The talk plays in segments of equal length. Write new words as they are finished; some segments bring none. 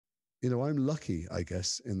I'm lucky, I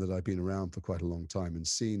guess, in that I've been around for quite a long time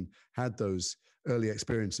and had those early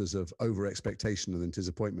experiences of over expectation and then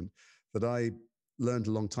disappointment, that I learned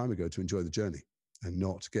a long time ago to enjoy the journey and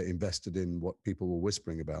not get invested in what people were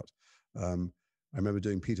whispering about. I remember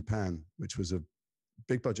doing Peter Pan, which was a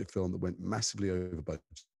big budget film that went massively over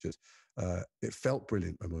budget. It felt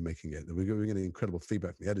brilliant when we were making it. We were getting incredible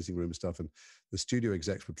feedback from the editing room and stuff, and the studio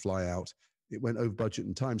execs would fly out. It went over budget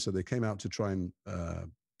and time, so they came out to try and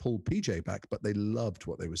pull PJ back, but they loved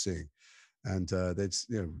what they were seeing. And they'd,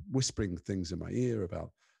 whispering things in my ear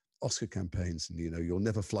about Oscar campaigns and, you'll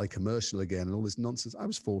never fly commercial again and all this nonsense. I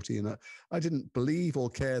was 40 and I didn't believe or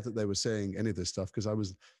care that they were saying any of this stuff because I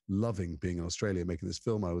was loving being in Australia making this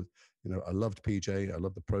film. I loved PJ. I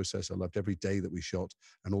loved the process. I loved every day that we shot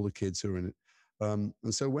and all the kids who were in it.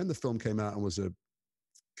 And so when the film came out and was a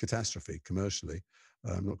catastrophe commercially,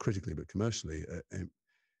 not critically, but commercially,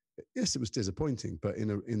 yes, it was disappointing, but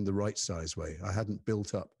in the right size way. I hadn't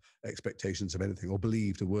built up expectations of anything or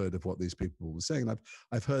believed a word of what these people were saying. And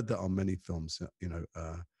I've heard that on many films,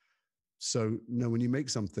 So when you make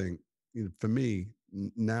something, for me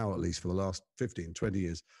now, at least for the last 15, 20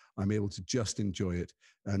 years, I'm able to just enjoy it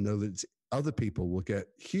and know that other people will get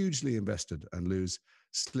hugely invested and lose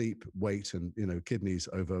sleep, weight, and kidneys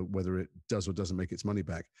over whether it does or doesn't make its money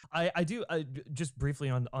back. I do just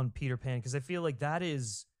briefly on Peter Pan, because I feel like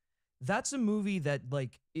that's a movie that,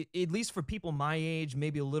 like, at least for people my age,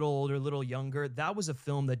 maybe a little older, a little younger, that was a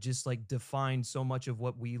film that just like defined so much of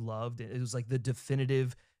what we loved. It was like the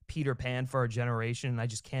definitive Peter Pan for our generation. And I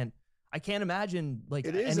can't imagine like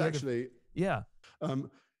it is actually. Yeah.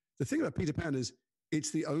 The thing about Peter Pan is it's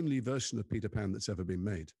the only version of Peter Pan that's ever been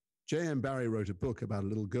made. J.M. Barrie wrote a book about a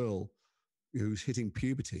little girl who's hitting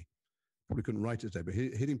puberty. Probably couldn't write it today, but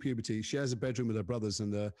hitting puberty, shares a bedroom with her brothers,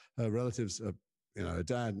 and her relatives, her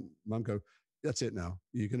dad and mum go, that's it now.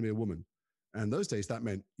 You're going to be a woman. And those days that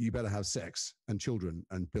meant you better have sex and children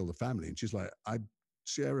and build a family. And she's like, I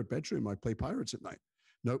share a bedroom. I play pirates at night.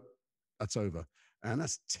 Nope, that's over. And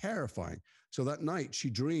that's terrifying. So that night she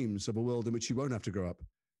dreams of a world in which she won't have to grow up.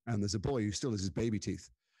 And there's a boy who still has his baby teeth.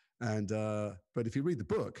 And, but if you read the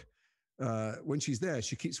book, when she's there,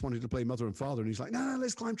 she keeps wanting to play mother and father. And he's like, no,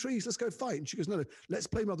 let's climb trees. Let's go fight. And she goes, no, let's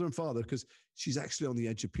play mother and father, because she's actually on the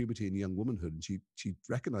edge of puberty and young womanhood. And she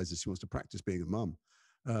recognizes she wants to practice being a mum.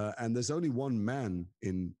 And there's only one man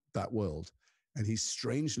in that world. And he's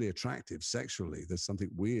strangely attractive sexually. There's something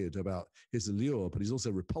weird about his allure, but he's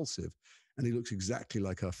also repulsive. And he looks exactly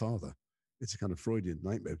like her father. It's a kind of Freudian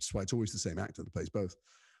nightmare. It's why it's always the same actor that plays both.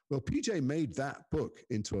 Well, PJ made that book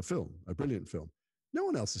into a film, a brilliant film. No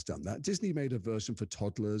one else has done that. Disney made a version for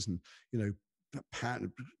toddlers, and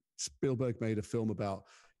Spielberg made a film about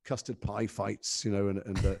custard pie fights,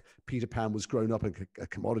 and Peter Pan was grown up a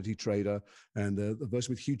commodity trader, and the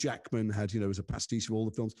version with Hugh Jackman had, was a pastiche of all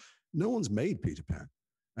the films. No one's made Peter Pan.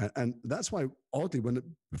 And that's why, oddly,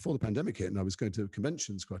 before the pandemic hit and I was going to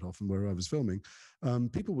conventions quite often where I was filming,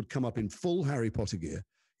 people would come up in full Harry Potter gear,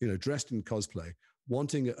 dressed in cosplay,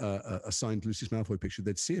 wanting a signed Lucius Malfoy picture.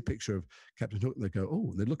 They'd see a picture of Captain Hook and they'd go,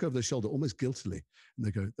 oh, and they'd look over their shoulder almost guiltily. And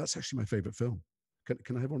they go, that's actually my favorite film.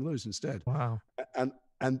 Can I have one of those instead? Wow.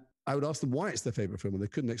 And I would ask them why it's their favorite film, and they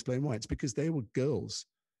couldn't explain why. It's because they were girls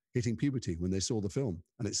hitting puberty when they saw the film,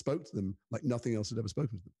 and it spoke to them like nothing else had ever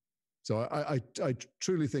spoken to them. So I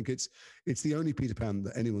truly think it's the only Peter Pan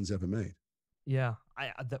that anyone's ever made. Yeah,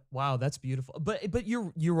 wow, that's beautiful. But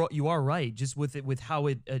you are right, just with how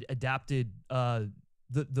it adapted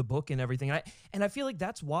the book and everything. And I feel like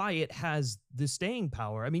that's why it has the staying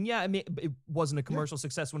power. I mean, it wasn't a commercial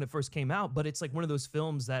success when it first came out, but it's like one of those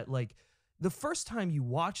films that, like, the first time you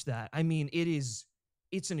watch that, I mean,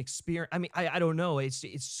 it's an experience. I mean, I don't know. It's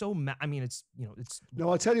so. I mean, it's. No,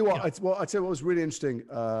 I'll tell you what. I'll tell you what was really interesting,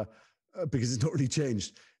 because it's not really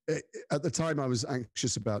changed. At the time, I was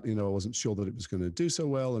anxious about, I wasn't sure that it was going to do so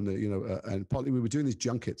well, and and partly we were doing these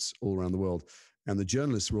junkets all around the world, and the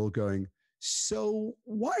journalists were all going, so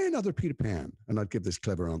why another Peter Pan? And I'd give this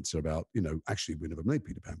clever answer about, actually we never made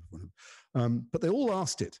Peter Pan before. But they all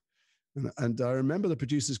asked it. And I remember the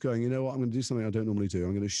producers going, I'm going to do something I don't normally do.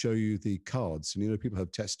 I'm going to show you the cards. And, people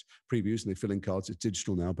have test previews and they fill in cards. It's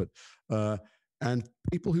digital now. But and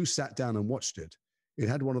people who sat down and watched it, it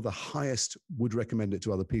had one of the highest would recommend it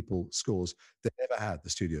to other people scores they ever had, the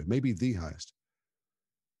studio, maybe the highest.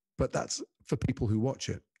 But that's for people who watch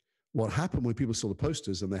it. What happened when people saw the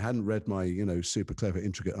posters and they hadn't read my, super clever,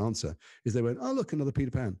 intricate answer is they went, oh, look, another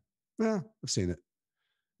Peter Pan. Yeah, I've seen it.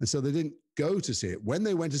 And so they didn't go to see it. When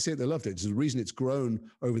they went to see it, they loved it. It's the reason it's grown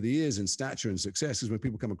over the years in stature and success is when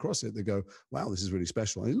people come across it, they go, wow, this is really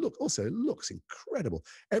special. And it looks incredible.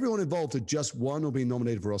 Everyone involved had just won or been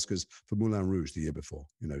nominated for Oscars for Moulin Rouge the year before.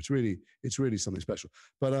 You know, it's really something special.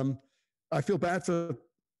 But I feel bad for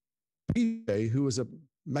PJ, who was a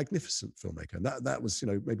magnificent filmmaker. And that was, you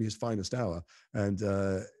know, maybe his finest hour. And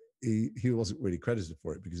he wasn't really credited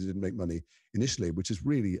for it because he didn't make money initially, which is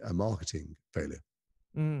really a marketing failure.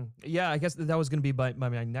 Yeah, I guess that was going to be my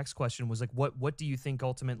next question was like, what do you think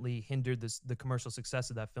ultimately hindered the commercial success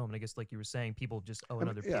of that film? And I guess like you were saying, people just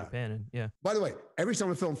another Peter Pan. And yeah. By the way, every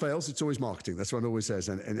time a film fails, it's always marketing. That's what it always says,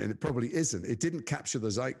 and it probably isn't. It didn't capture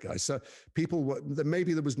the zeitgeist. So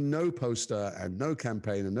maybe there was no poster and no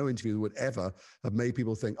campaign and no interview that would ever have made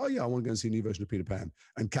people think, oh yeah, I want to go and see a new version of Peter Pan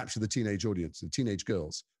and capture the teenage audience, the teenage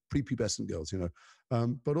girls, prepubescent girls, you know.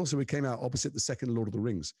 But also we came out opposite the second Lord of the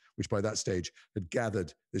Rings, which by that stage had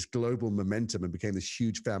gathered this global momentum and became this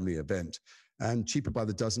huge family event. And Cheaper by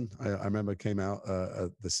the Dozen, I remember came out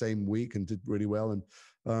the same week and did really well. And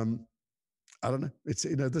I don't know, it's,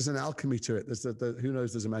 you know, there's an alchemy to it. Who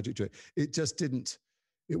knows, there's a magic to it.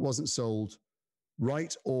 It wasn't sold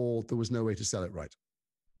right, or there was no way to sell it right.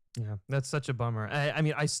 Yeah, that's such a bummer. I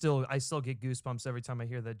mean, I still get goosebumps every time I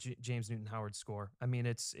hear that James Newton Howard score. I mean,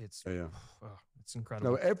 it's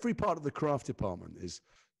incredible. No, every part of the craft department is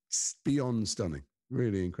beyond stunning.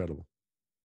 Really incredible.